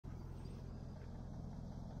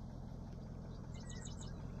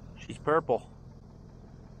She's purple.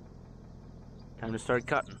 Time to start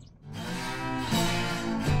cutting.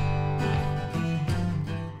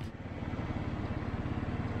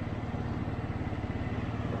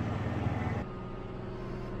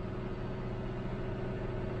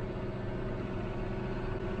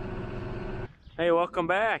 Hey, welcome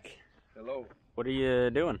back. Hello. What are you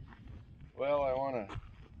doing? Well, I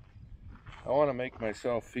want to make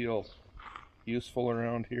myself feel useful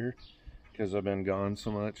around here because I've been gone so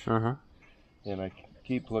much. And I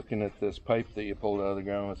keep looking at this pipe that you pulled out of the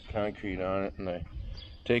ground with concrete on it, and I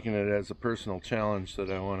taking it as a personal challenge that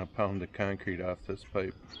I want to pound the concrete off this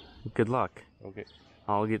pipe. Good luck. Okay.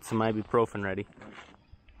 I'll get some ibuprofen ready.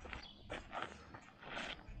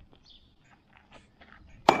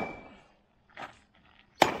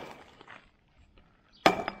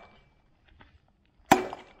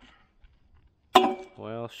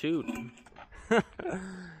 Well, shoot.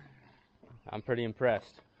 I'm pretty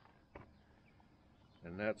impressed.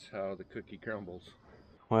 And that's how the cookie crumbles.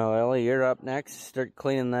 Well, Ellie, you're up next. Start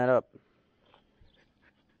cleaning that up.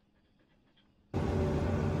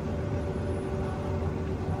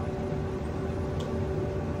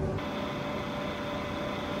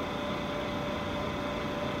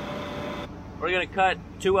 We're gonna cut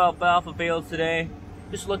 2 alfalfa fields today.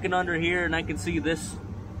 Just looking under here, and I can see this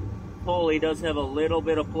pulley does have a little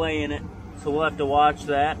bit of play in it, so we'll have to watch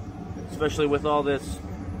that, especially with all this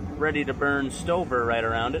ready to burn stover right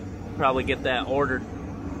around it. Probably get that ordered,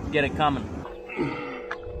 get it coming.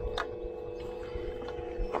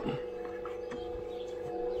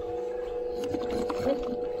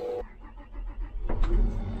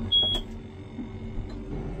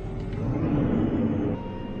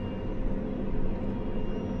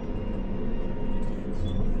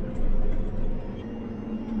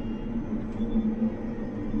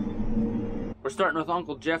 We're starting with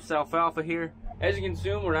Uncle Jeff's alfalfa here. As you can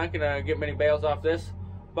assume, we're not gonna get many bales off this,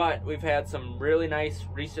 but we've had some really nice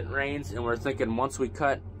recent rains, and we're thinking once we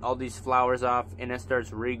cut all these flowers off and it starts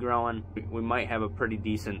regrowing, we might have a pretty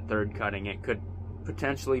decent third cutting. It could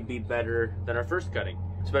potentially be better than our first cutting,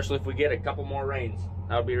 especially if we get a couple more rains.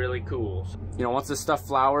 That would be really cool. You know, once this stuff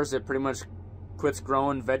flowers, it pretty much quits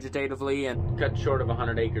growing vegetatively, and cut short of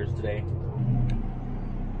 100 acres today.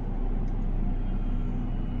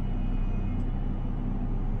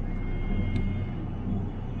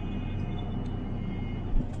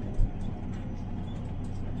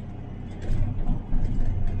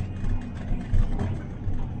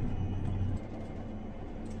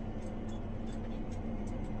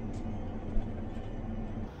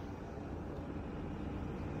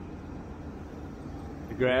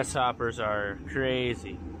 Grasshoppers are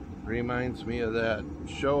crazy. Reminds me of that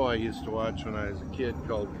show I used to watch when I was a kid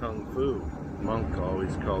called Kung Fu. Monk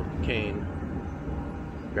always called Caine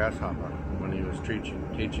Grasshopper when he was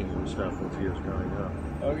teaching him stuff as he was growing up.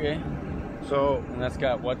 Okay. So, and that's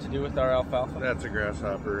got what to do with our alfalfa? That's a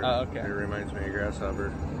grasshopper. Oh, okay. It reminds me of a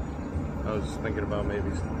grasshopper. I was thinking about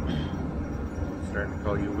maybe starting to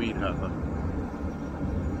call you Weed Hopper.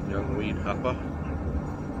 Young Weed Hopper.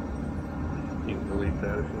 You can delete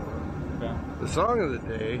that if you want. Okay. The song of the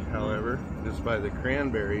day, however, is by the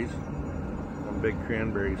Cranberries. I'm a big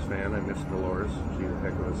Cranberries fan. I miss Dolores. She's a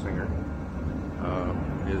heck of a singer.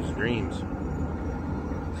 Is Dreams.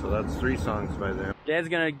 So that's 3 songs by them. Dad's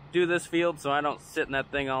gonna do this field so I don't sit in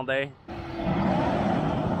that thing all day.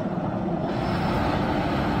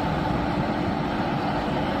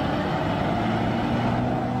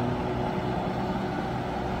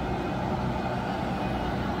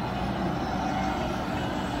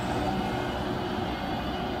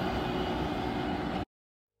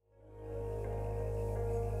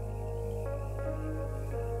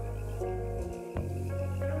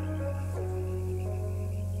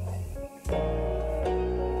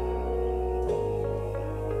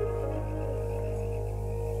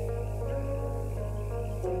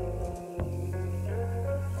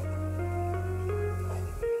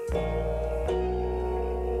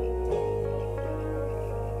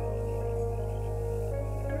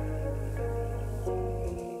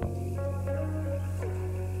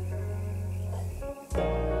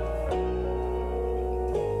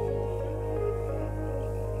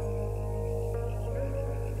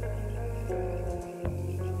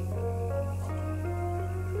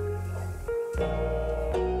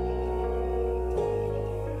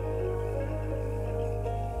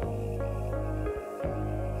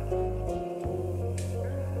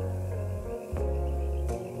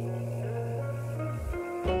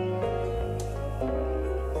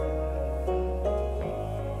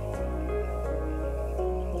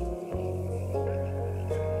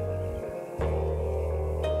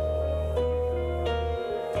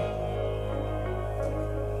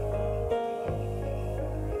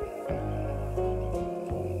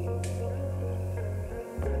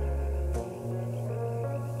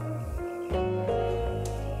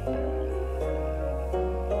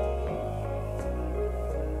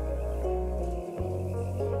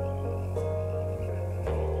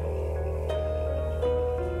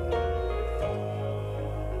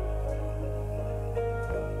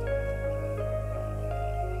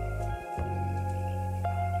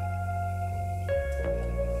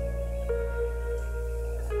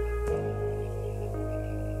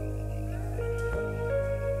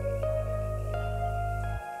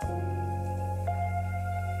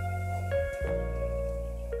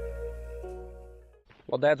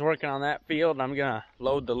 While Dad's working on that field, I'm gonna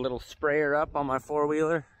load the little sprayer up on my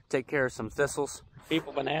four-wheeler, take care of some thistles.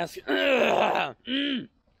 People been asking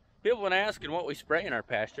what we spray in our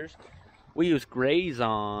pastures. We use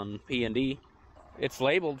Grazon P&D. It's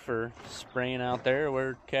labeled for spraying out there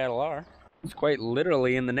where cattle are. It's quite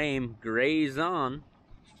literally in the name, graze on,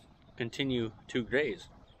 continue to graze.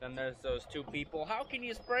 Then there's those two people. How can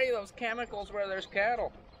you spray those chemicals where there's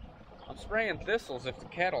cattle? I'm spraying thistles. If the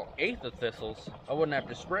cattle ate the thistles, I wouldn't have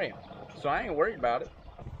to spray them. So I ain't worried about it.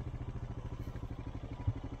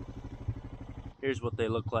 Here's what they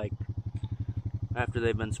look like after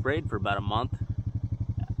they've been sprayed for about a month.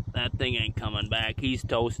 That thing ain't coming back. He's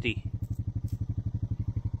toasty.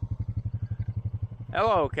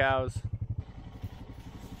 Hello, cows.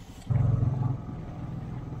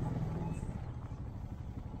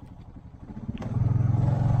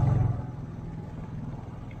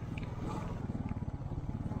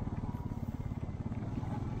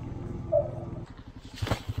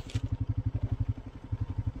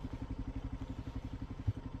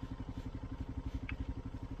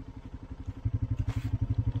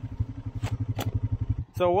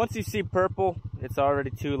 So once you see purple, it's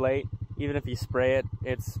already too late. Even if you spray it,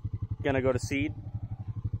 it's gonna go to seed.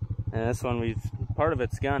 And this one, part of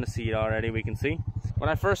it's gone to seed already, we can see.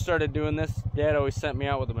 When I first started doing this, Dad always sent me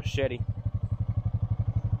out with a machete.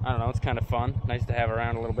 I don't know, it's kind of fun. Nice to have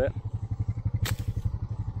around a little bit.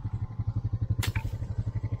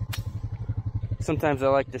 Sometimes I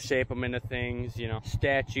like to shape them into things, you know,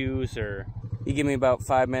 statues, or you give me about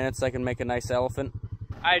 5 minutes, I can make a nice elephant.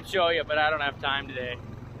 I'd show you, but I don't have time today.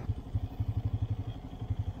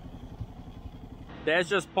 Dad's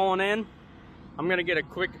just pulling in. I'm gonna get a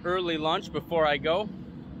quick early lunch before I go.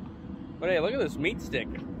 But hey, look at this meat stick.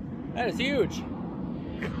 That is huge.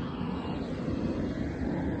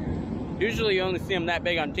 Usually you only see them that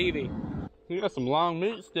big on TV. You got some long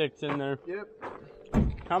meat sticks in there. Yep.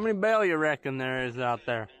 How many bale you reckon there is out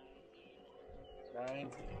there?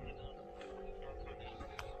 9.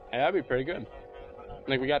 Hey, that'd be pretty good. I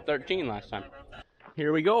think we got 13 last time.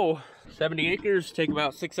 Here we go. 70 acres, take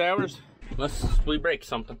about 6 hours. Unless we break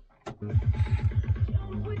something.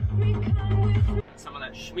 Some of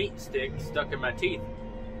that meat stick stuck in my teeth.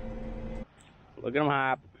 Look at them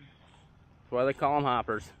hop. That's why they call them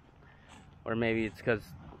hoppers. Or maybe it's because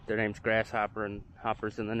their name's Grasshopper and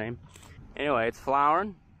hopper's in the name. Anyway, it's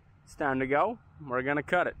flowering. It's time to go. We're gonna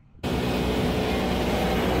cut it.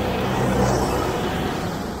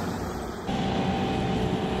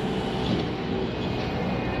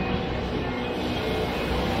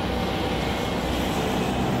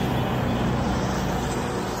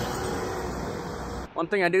 One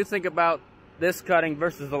thing I do think about this cutting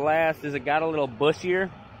versus the last is it got a little bushier.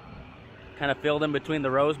 Kind of filled in between the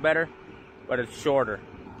rows better, but it's shorter.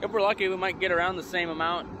 If we're lucky, we might get around the same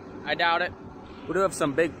amount. I doubt it. We do have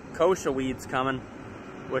some big kochia weeds coming,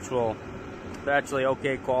 which will, they're actually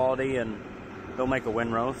okay quality and they'll make a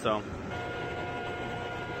windrow, so.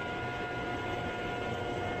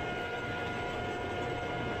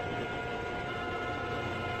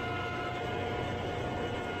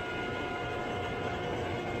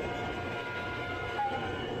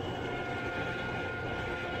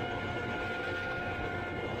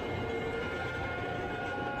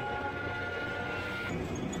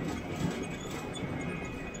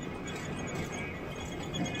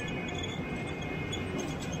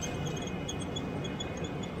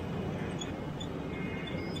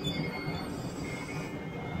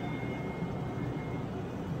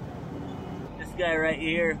 This guy right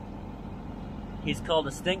here, he's called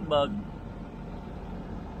a stink bug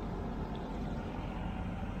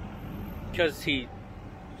because he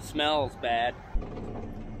smells bad.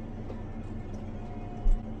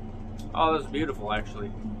 Oh, this is beautiful,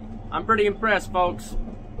 actually. I'm pretty impressed, folks.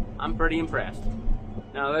 I'm pretty impressed.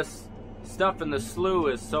 Now this stuff in the slough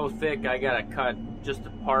is so thick, I gotta cut just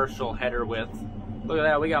a partial header width. Look at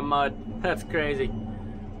that, we got mud. That's crazy.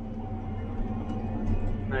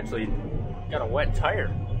 Actually, got a wet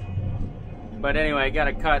tire. But anyway, I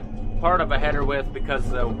gotta cut part of a header width because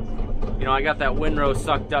you know, I got that windrow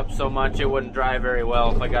sucked up so much it wouldn't dry very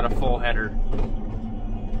well if I got a full header.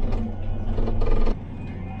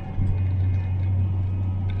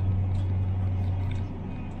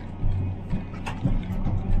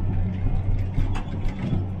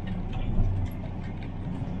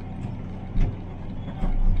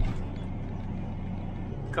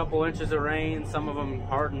 Couple inches of rain, some of them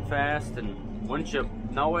hard and fast, and once you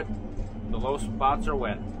know it, the low spots are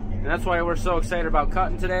wet. And that's why we're so excited about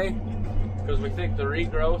cutting today, because we think the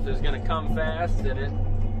regrowth is going to come fast,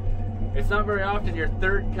 and it's not very often your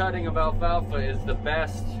third cutting of alfalfa is the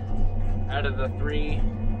best out of the 3.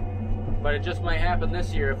 But it just might happen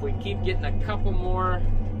this year if we keep getting a couple more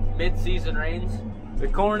mid-season rains. The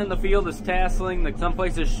corn in the field is tasseling. Some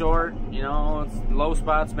places short, you know, it's low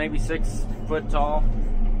spots, maybe 6 foot tall.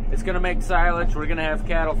 It's gonna make silage. We're gonna have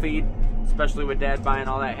cattle feed, especially with Dad buying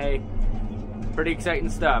all that hay. Pretty exciting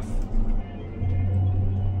stuff.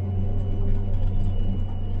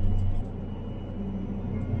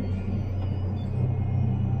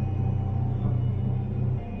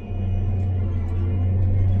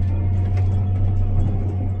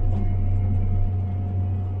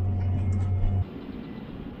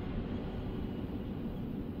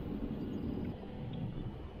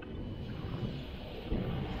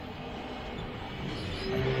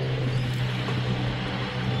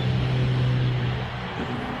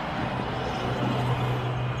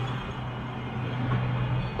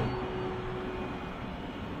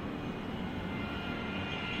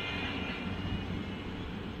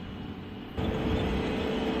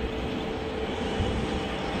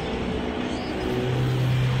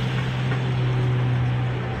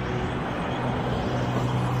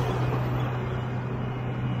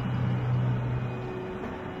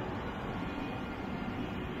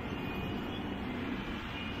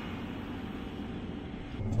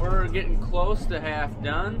 We're getting close to half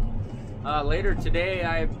done. Later today,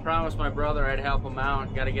 I promised my brother I'd help him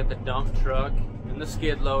out. Got to get the dump truck and the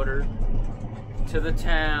skid loader to the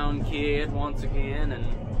town kid once again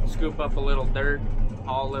and scoop up a little dirt,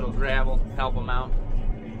 haul a little gravel, help him out.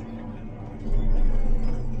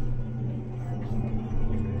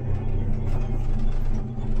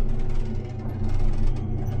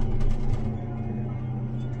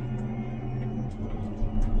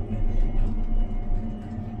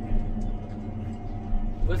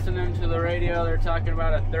 Listening to the radio, they're talking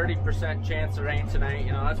about a 30% chance of rain tonight.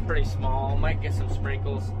 You know, that's pretty small. Might get some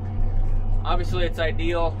sprinkles. Obviously, it's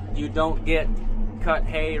ideal you don't get cut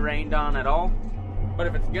hay rained on at all. But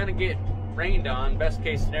if it's gonna get rained on, best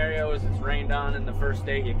case scenario is it's rained on and the first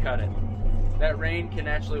day you cut it. That rain can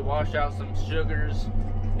actually wash out some sugars.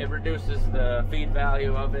 It reduces the feed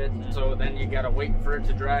value of it. So then you gotta wait for it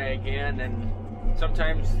to dry again, and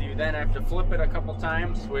sometimes you then have to flip it a couple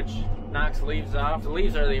times, which knocks leaves off. The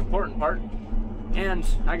leaves are the important part. And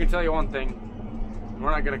I can tell you one thing,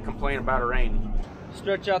 we're not gonna complain about a rain.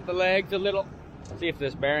 Stretch out the legs a little. See if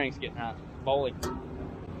this bearing's getting hot. Bowling.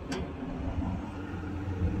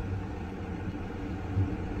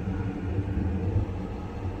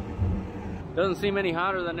 Doesn't seem any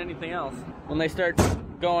hotter than anything else. When they start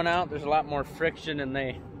going out, there's a lot more friction and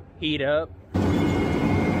they heat up.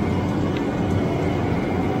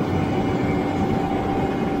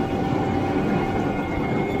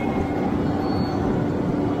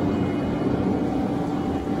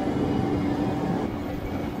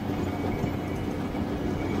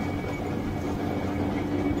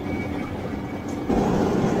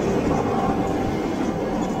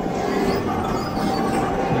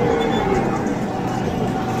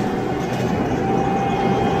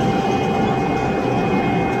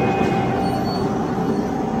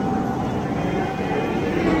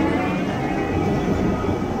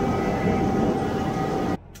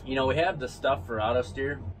 You know, we have the stuff for auto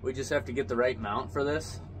steer. We just have to get the right mount for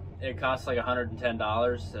this. It costs like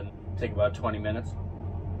 $110 and take about 20 minutes.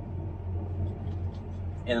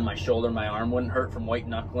 And then my shoulder, my arm wouldn't hurt from white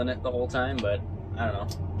knuckling it the whole time, but I don't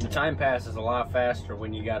know. The time passes a lot faster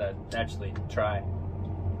when you gotta actually try.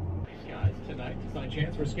 Skies tonight, sun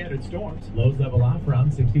chance for scattered storms. Lows level off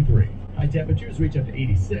around 63. High temperatures reach up to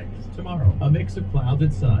 86. Tomorrow, a mix of clouds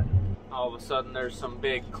and sun. All of a sudden there's some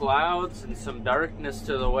big clouds and some darkness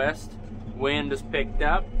to the west. Wind has picked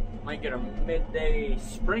up. Might get a midday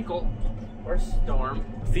sprinkle or storm.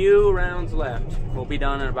 A few rounds left. We'll be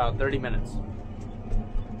done in about 30 minutes.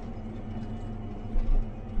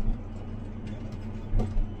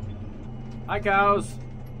 Hi cows.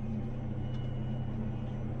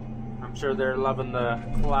 I'm sure they're loving the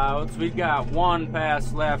clouds. We've got one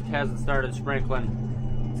pass left, hasn't started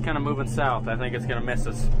sprinkling. It's kind of moving south. I think it's gonna miss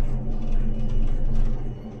us.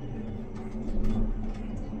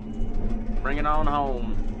 Bring it on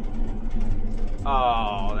home.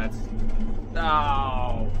 Oh, that's...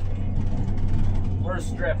 Oh. We're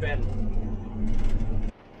stripping.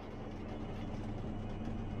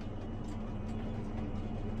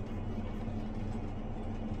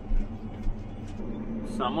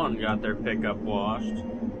 Someone got their pickup washed.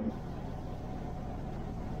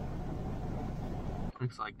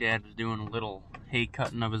 Looks like Dad was doing a little hay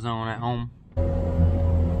cutting of his own at home.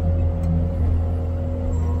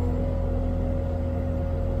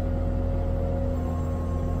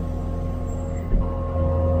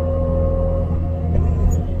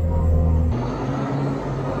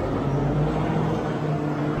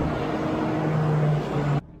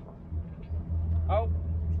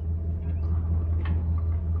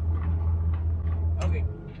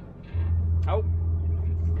 Oh.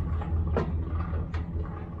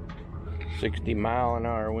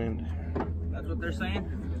 60-mile-an-hour wind. That's what they're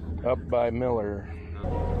saying? Up by Miller.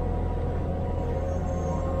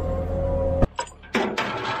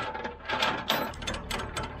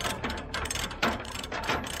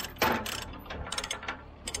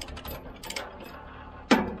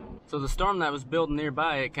 So the storm that was building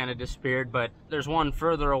nearby, it kind of disappeared, but there's one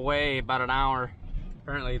further away, about an hour.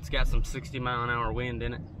 Apparently it's got some 60-mile-an-hour wind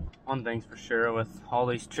in it. One thing's for sure, with all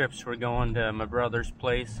these trips we're going to my brother's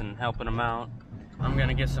place and helping him out, I'm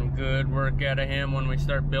gonna get some good work out of him when we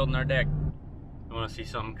start building our deck. You wanna see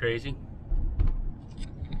something crazy?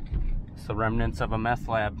 It's the remnants of a meth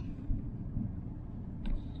lab.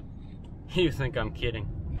 You think I'm kidding.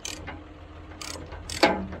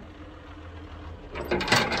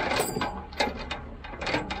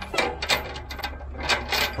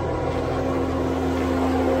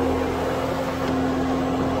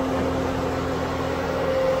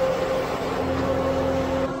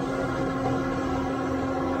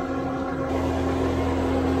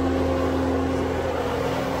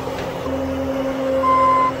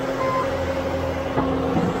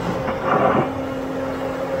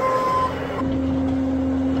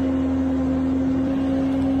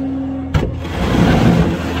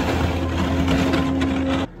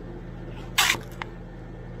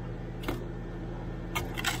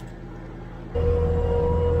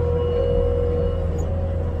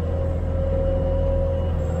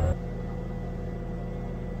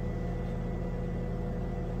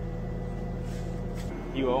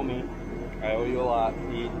 You owe me. I owe you a lot,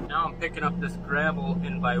 Pete. Now I'm picking up this gravel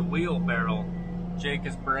in by wheelbarrow. Jake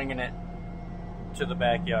is bringing it to the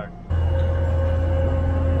backyard.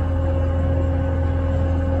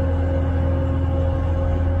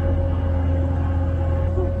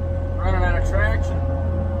 Running out of traction.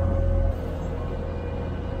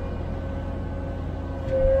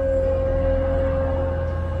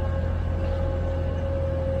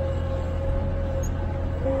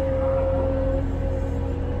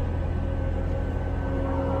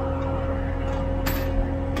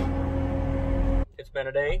 It's been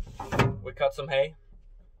a day. We cut some hay.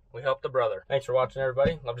 We helped a brother. Thanks for watching,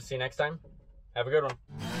 everybody. Love to see you next time. Have a good one.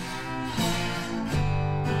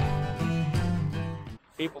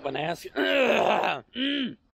 People been asking.